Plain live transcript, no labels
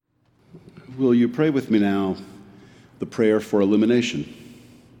Will you pray with me now the prayer for illumination?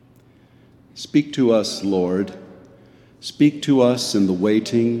 Speak to us, Lord. Speak to us in the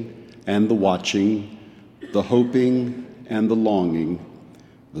waiting and the watching, the hoping and the longing,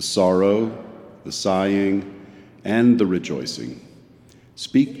 the sorrow, the sighing, and the rejoicing.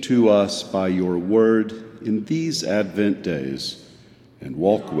 Speak to us by your word in these Advent days, and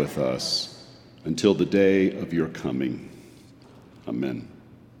walk with us until the day of your coming. Amen.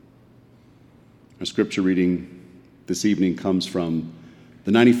 Our scripture reading this evening comes from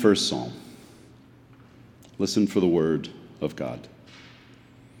the 91st Psalm. Listen for the word of God.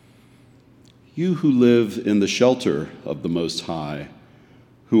 You who live in the shelter of the Most High,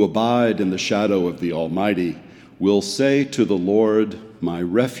 who abide in the shadow of the Almighty, will say to the Lord, my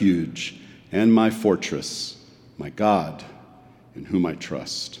refuge and my fortress, my God, in whom I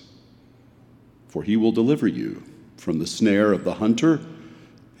trust. For he will deliver you from the snare of the hunter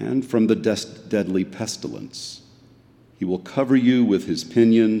and from the deadly pestilence. He will cover you with his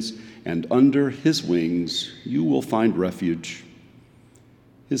pinions, and under his wings you will find refuge.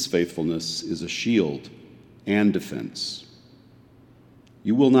 His faithfulness is a shield and defense.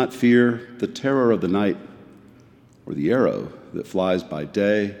 You will not fear the terror of the night, or the arrow that flies by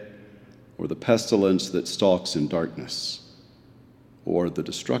day, or the pestilence that stalks in darkness, or the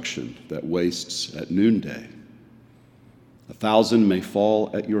destruction that wastes at noonday. 1,000 may fall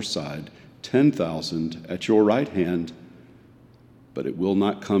at your side, 10,000 at your right hand, but it will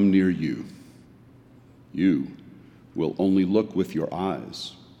not come near you. You will only look with your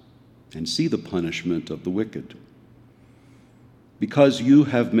eyes and see the punishment of the wicked. Because you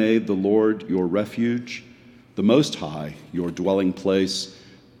have made the Lord your refuge, the Most High your dwelling place,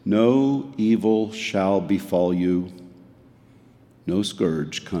 no evil shall befall you, no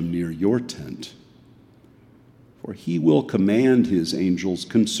scourge come near your tent. For he will command his angels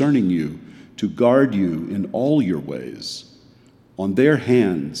concerning you to guard you in all your ways. On their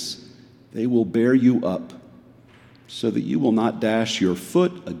hands they will bear you up, so that you will not dash your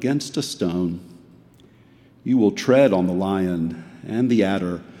foot against a stone. You will tread on the lion and the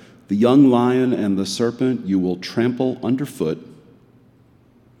adder, the young lion and the serpent you will trample underfoot.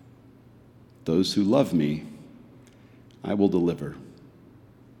 Those who love me, I will deliver.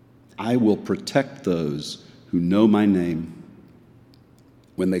 I will protect those who know my name.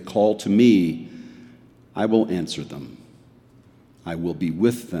 When they call to me, I will answer them. I will be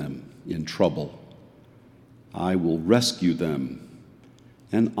with them in trouble. I will rescue them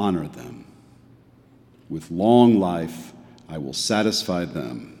and honor them. With long life, I will satisfy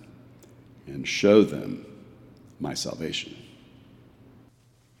them and show them my salvation.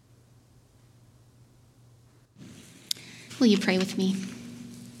 Will you pray with me?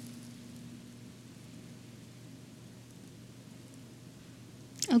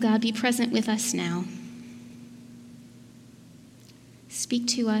 Oh God, be present with us now. Speak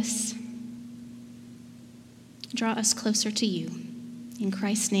to us. Draw us closer to you. In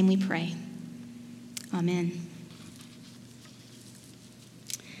Christ's name we pray. Amen.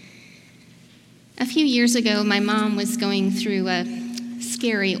 A few years ago, my mom was going through a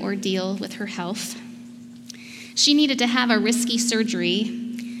scary ordeal with her health. She needed to have a risky surgery,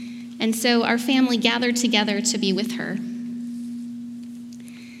 and so our family gathered together to be with her.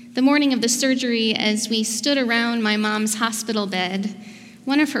 The morning of the surgery, as we stood around my mom's hospital bed,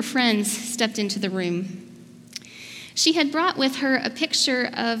 one of her friends stepped into the room. She had brought with her a picture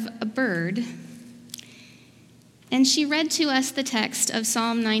of a bird, and she read to us the text of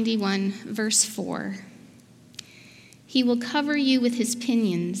Psalm 91, verse 4. He will cover you with his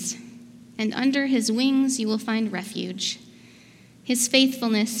pinions, and under his wings you will find refuge. His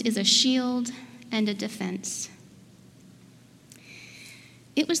faithfulness is a shield and a defense.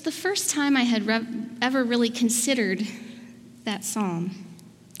 It was the first time I had ever really considered that psalm.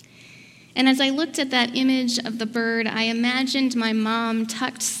 And as I looked at that image of the bird, I imagined my mom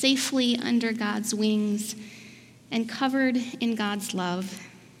tucked safely under God's wings and covered in God's love.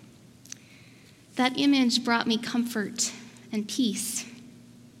 That image brought me comfort and peace.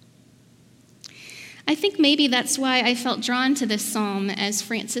 I think maybe that's why I felt drawn to this psalm as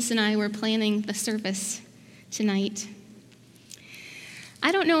Francis and I were planning the service tonight.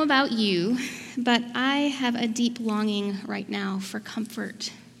 I don't know about you, but I have a deep longing right now for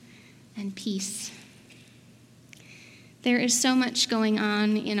comfort and peace. There is so much going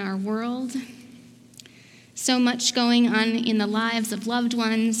on in our world, so much going on in the lives of loved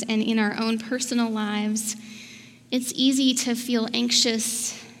ones and in our own personal lives. It's easy to feel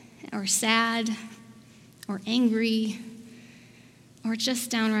anxious or sad or angry or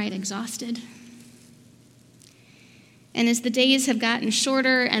just downright exhausted. And as the days have gotten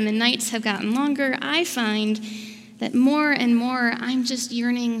shorter and the nights have gotten longer, I find that more and more I'm just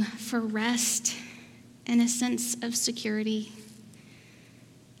yearning for rest and a sense of security.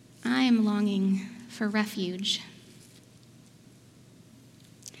 I am longing for refuge.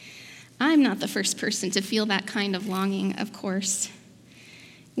 I'm not the first person to feel that kind of longing, of course.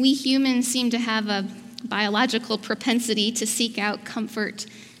 We humans seem to have a biological propensity to seek out comfort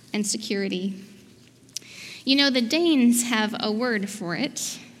and security. You know, the Danes have a word for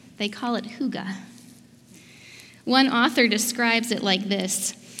it. They call it hygge. One author describes it like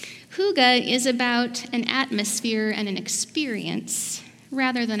this: hygge is about an atmosphere and an experience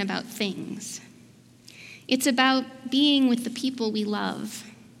rather than about things. It's about being with the people we love,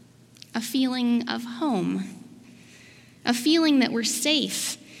 a feeling of home, a feeling that we're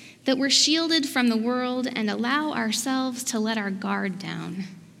safe, that we're shielded from the world and allow ourselves to let our guard down.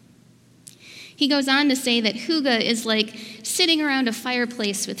 He goes on to say that hygge is like sitting around a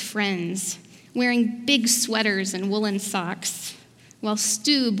fireplace with friends, wearing big sweaters and woolen socks, while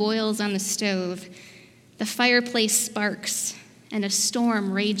stew boils on the stove, the fireplace sparks, and a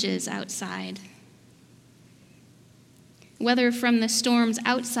storm rages outside. Whether from the storms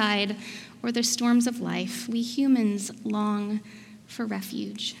outside or the storms of life, we humans long for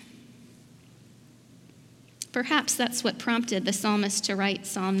refuge. Perhaps that's what prompted the psalmist to write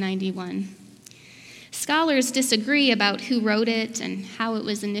Psalm 91. Scholars disagree about who wrote it and how it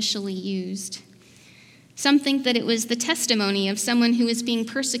was initially used. Some think that it was the testimony of someone who was being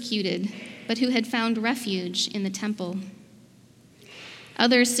persecuted, but who had found refuge in the temple.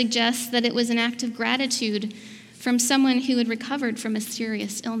 Others suggest that it was an act of gratitude from someone who had recovered from a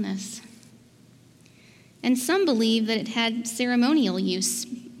serious illness. And some believe that it had ceremonial use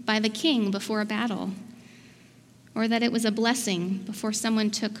by the king before a battle, or that it was a blessing before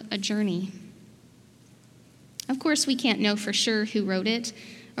someone took a journey. Of course, we can't know for sure who wrote it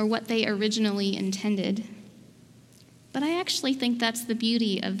or what they originally intended, but I actually think that's the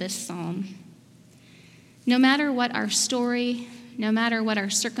beauty of this psalm. No matter what our story, no matter what our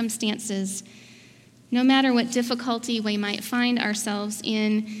circumstances, no matter what difficulty we might find ourselves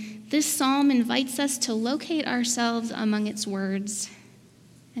in, this psalm invites us to locate ourselves among its words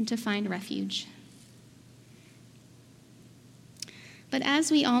and to find refuge. But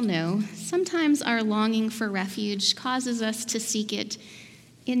as we all know, sometimes our longing for refuge causes us to seek it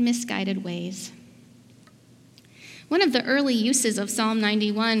in misguided ways. One of the early uses of Psalm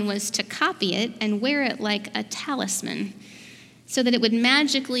 91 was to copy it and wear it like a talisman so that it would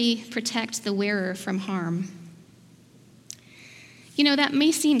magically protect the wearer from harm. You know, that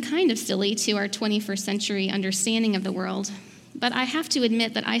may seem kind of silly to our 21st century understanding of the world, but I have to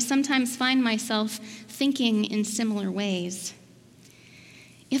admit that I sometimes find myself thinking in similar ways.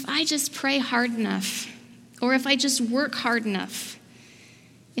 If I just pray hard enough, or if I just work hard enough,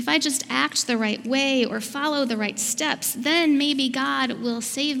 if I just act the right way or follow the right steps, then maybe God will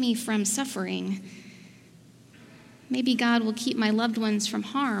save me from suffering. Maybe God will keep my loved ones from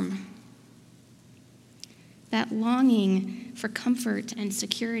harm. That longing for comfort and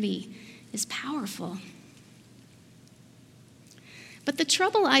security is powerful. But the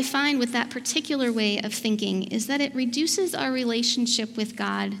trouble I find with that particular way of thinking is that it reduces our relationship with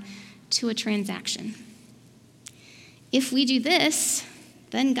God to a transaction. If we do this,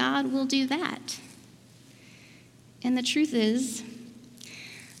 then God will do that. And the truth is,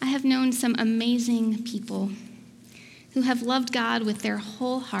 I have known some amazing people who have loved God with their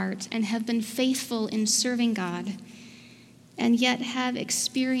whole heart and have been faithful in serving God, and yet have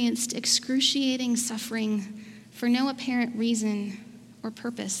experienced excruciating suffering for no apparent reason or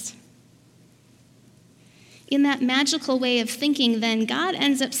purpose. In that magical way of thinking, then, God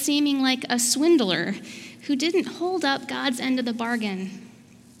ends up seeming like a swindler who didn't hold up God's end of the bargain.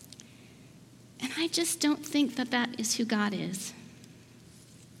 And I just don't think that that is who God is.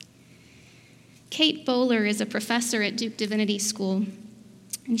 Kate Bowler is a professor at Duke Divinity School,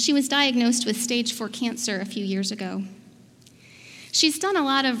 and she was diagnosed with stage 4 cancer a few years ago. She's done a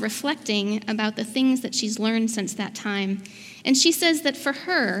lot of reflecting about the things that she's learned since that time, and she says that for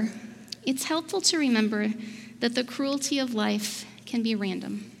her, it's helpful to remember that the cruelty of life can be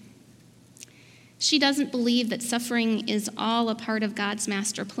random. She doesn't believe that suffering is all a part of God's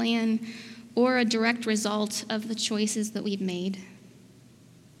master plan or a direct result of the choices that we've made.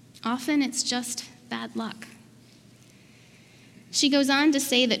 Often it's just bad luck. She goes on to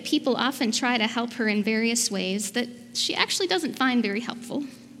say that people often try to help her in various ways that she actually doesn't find very helpful.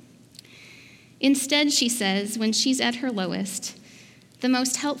 Instead, she says, when she's at her lowest, the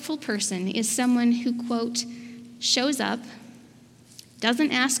most helpful person is someone who, quote, shows up,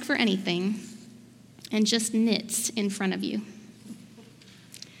 doesn't ask for anything, and just knits in front of you.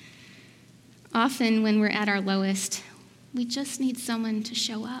 Often when we're at our lowest, we just need someone to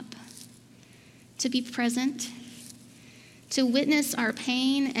show up, to be present, to witness our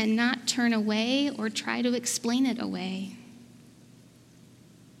pain and not turn away or try to explain it away.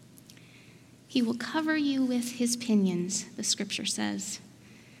 He will cover you with his pinions, the scripture says,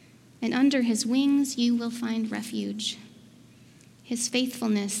 and under his wings you will find refuge. His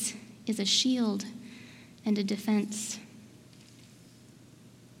faithfulness is a shield and a defense.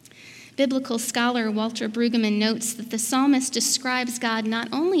 Biblical scholar Walter Brueggemann notes that the psalmist describes God not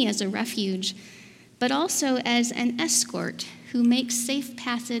only as a refuge, but also as an escort who makes safe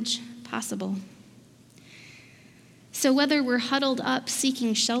passage possible. So whether we're huddled up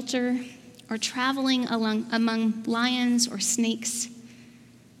seeking shelter or traveling among lions or snakes,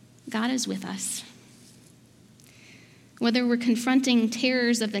 God is with us. Whether we're confronting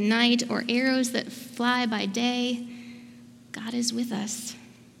terrors of the night or arrows that fly by day, God is with us.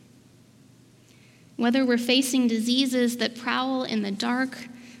 Whether we're facing diseases that prowl in the dark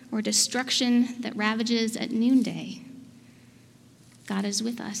or destruction that ravages at noonday, God is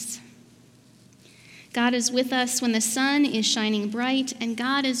with us. God is with us when the sun is shining bright, and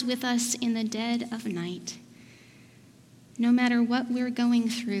God is with us in the dead of night. No matter what we're going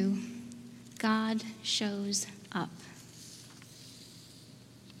through, God shows up.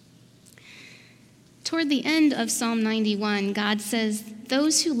 Toward the end of Psalm 91, God says,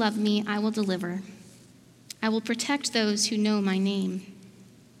 "Those who love me, I will deliver. I will protect those who know my name."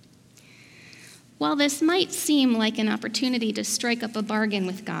 While this might seem like an opportunity to strike up a bargain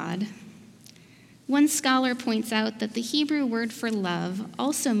with God, one scholar points out that the Hebrew word for love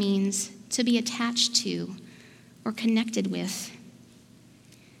also means to be attached to or connected with.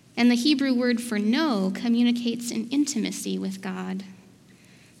 And the Hebrew word for know communicates an intimacy with God.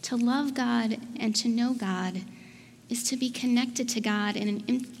 To love God and to know God is to be connected to God in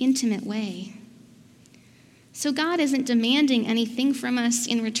an intimate way. So God isn't demanding anything from us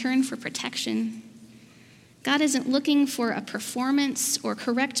in return for protection. God isn't looking for a performance or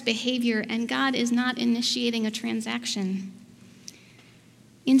correct behavior, and God is not initiating a transaction.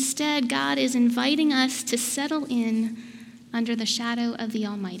 Instead, God is inviting us to settle in under the shadow of the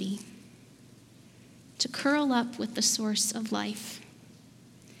Almighty, to curl up with the source of life,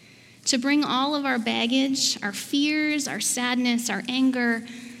 to bring all of our baggage, our fears, our sadness, our anger,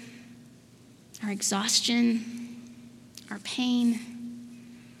 our exhaustion, our pain,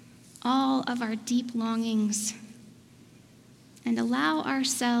 all of our deep longings, and allow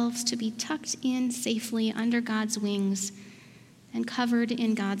ourselves to be tucked in safely under God's wings and covered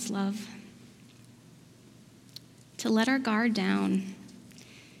in God's love. To let our guard down,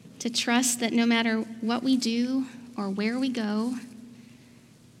 to trust that no matter what we do or where we go,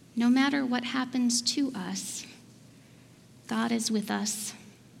 no matter what happens to us, God is with us.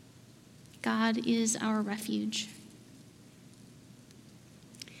 God is our refuge.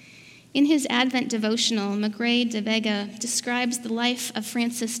 In his Advent devotional, Maigret de Vega describes the life of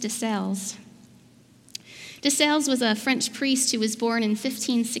Francis de Sales. De Sales was a French priest who was born in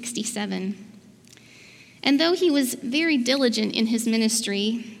 1567. And though he was very diligent in his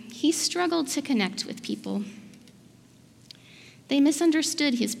ministry, he struggled to connect with people. They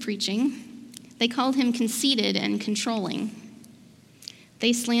misunderstood his preaching. They called him conceited and controlling.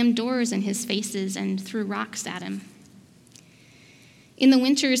 They slammed doors in his faces and threw rocks at him. In the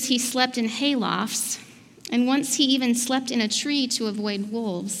winters, he slept in haylofts, and once he even slept in a tree to avoid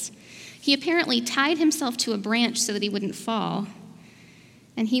wolves. He apparently tied himself to a branch so that he wouldn't fall,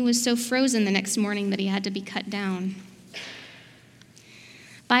 and he was so frozen the next morning that he had to be cut down.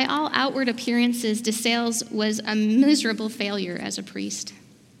 By all outward appearances, de Sales was a miserable failure as a priest.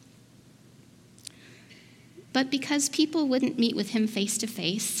 But because people wouldn't meet with him face to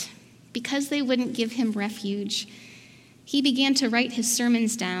face, because they wouldn't give him refuge, he began to write his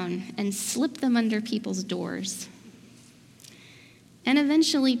sermons down and slip them under people's doors. And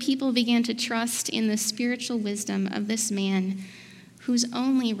eventually, people began to trust in the spiritual wisdom of this man whose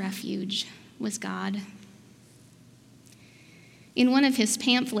only refuge was God. In one of his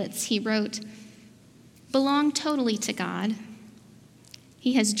pamphlets, he wrote, "Belong totally to God.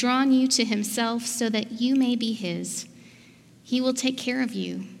 He has drawn you to himself so that you may be his. He will take care of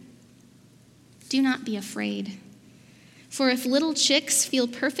you. Do not be afraid. For if little chicks feel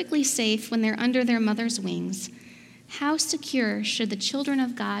perfectly safe when they're under their mother's wings, how secure should the children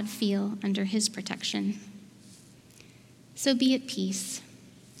of God feel under his protection? So be at peace,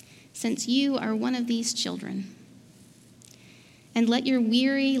 since you are one of these children. And let your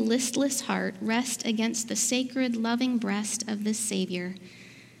weary, listless heart rest against the sacred, loving breast of this Savior,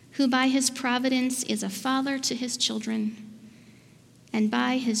 who by his providence is a father to his children, and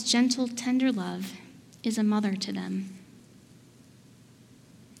by his gentle, tender love is a mother to them.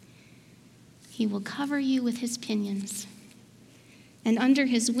 He will cover you with his pinions, and under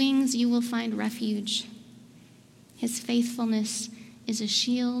his wings you will find refuge. His faithfulness is a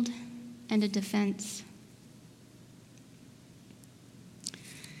shield and a defense.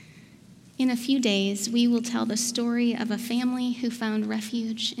 In a few days, we will tell the story of a family who found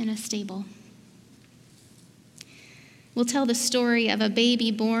refuge in a stable. We'll tell the story of a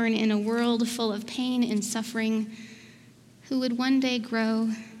baby born in a world full of pain and suffering who would one day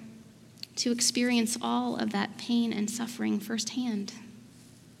grow to experience all of that pain and suffering firsthand.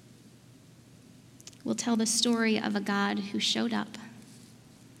 We'll tell the story of a God who showed up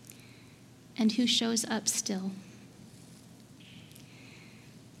and who shows up still.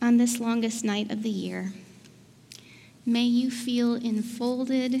 On this longest night of the year, may you feel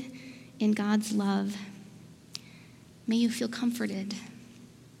enfolded in God's love. May you feel comforted,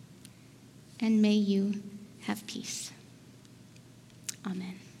 and may you have peace.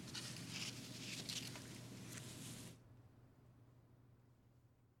 Amen.